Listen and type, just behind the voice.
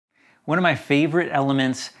One of my favorite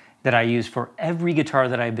elements that I use for every guitar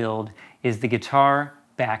that I build is the guitar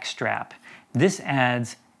backstrap. This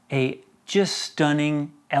adds a just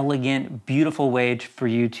stunning, elegant, beautiful way for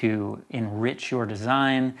you to enrich your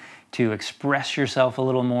design, to express yourself a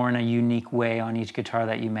little more in a unique way on each guitar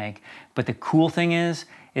that you make. But the cool thing is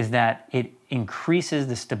that it increases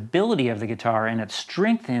the stability of the guitar and it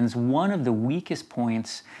strengthens one of the weakest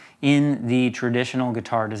points in the traditional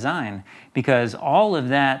guitar design, because all of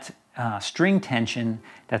that string tension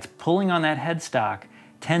that's pulling on that headstock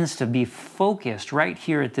tends to be focused right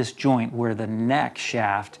here at this joint where the neck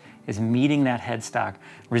shaft is meeting that headstock,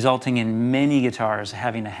 resulting in many guitars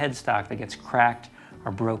having a headstock that gets cracked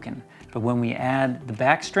or broken. But when we add the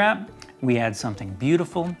backstrap, we add something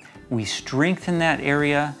beautiful, we strengthen that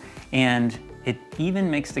area, and it even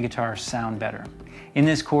makes the guitar sound better. In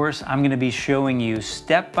this course, I'm going to be showing you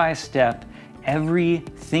step by step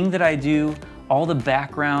everything that I do, all the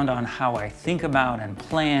background on how I think about and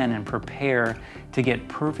plan and prepare to get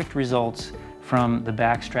perfect results from the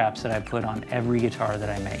backstraps that I put on every guitar that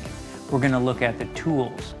I make. We're going to look at the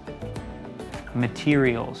tools,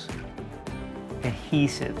 materials,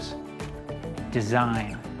 adhesives,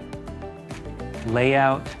 design,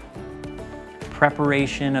 layout,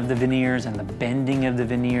 preparation of the veneers and the bending of the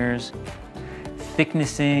veneers,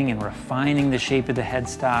 thicknessing and refining the shape of the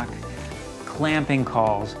headstock, clamping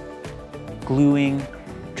cauls, gluing,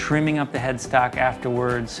 trimming up the headstock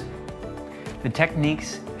afterwards. The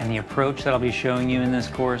techniques and the approach that I'll be showing you in this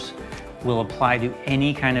course will apply to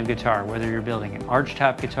any kind of guitar, whether you're building an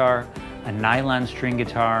archtop guitar, a nylon string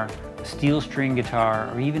guitar, a steel string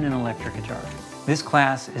guitar, or even an electric guitar. This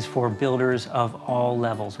class is for builders of all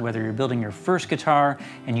levels, whether you're building your first guitar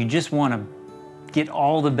and you just want to get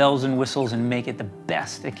all the bells and whistles and make it the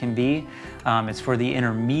best it can be. It's for the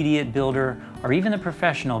intermediate builder or even the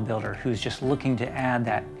professional builder who's just looking to add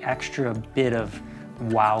that extra bit of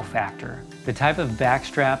wow factor. The type of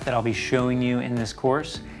backstrap that I'll be showing you in this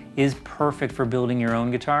course is perfect for building your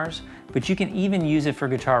own guitars, but you can even use it for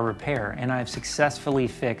guitar repair, and I've successfully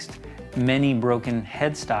fixed many broken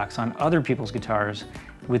headstocks on other people's guitars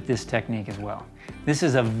with this technique as well. This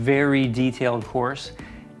is a very detailed course.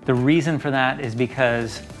 The reason for that is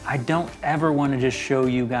because I don't ever want to just show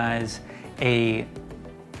you guys a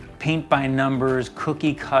paint by numbers,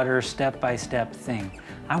 cookie cutter, step-by-step thing.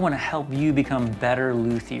 I want to help you become better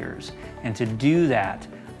luthiers. And to do that,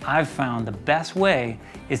 I've found the best way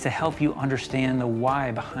is to help you understand the why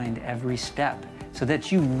behind every step so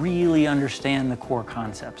that you really understand the core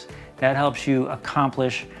concepts. That helps you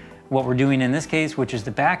accomplish what we're doing in this case, which is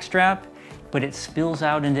the backstrap, but it spills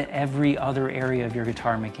out into every other area of your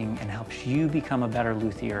guitar making and helps you become a better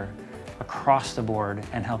luthier across the board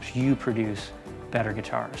and helps you produce better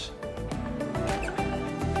guitars.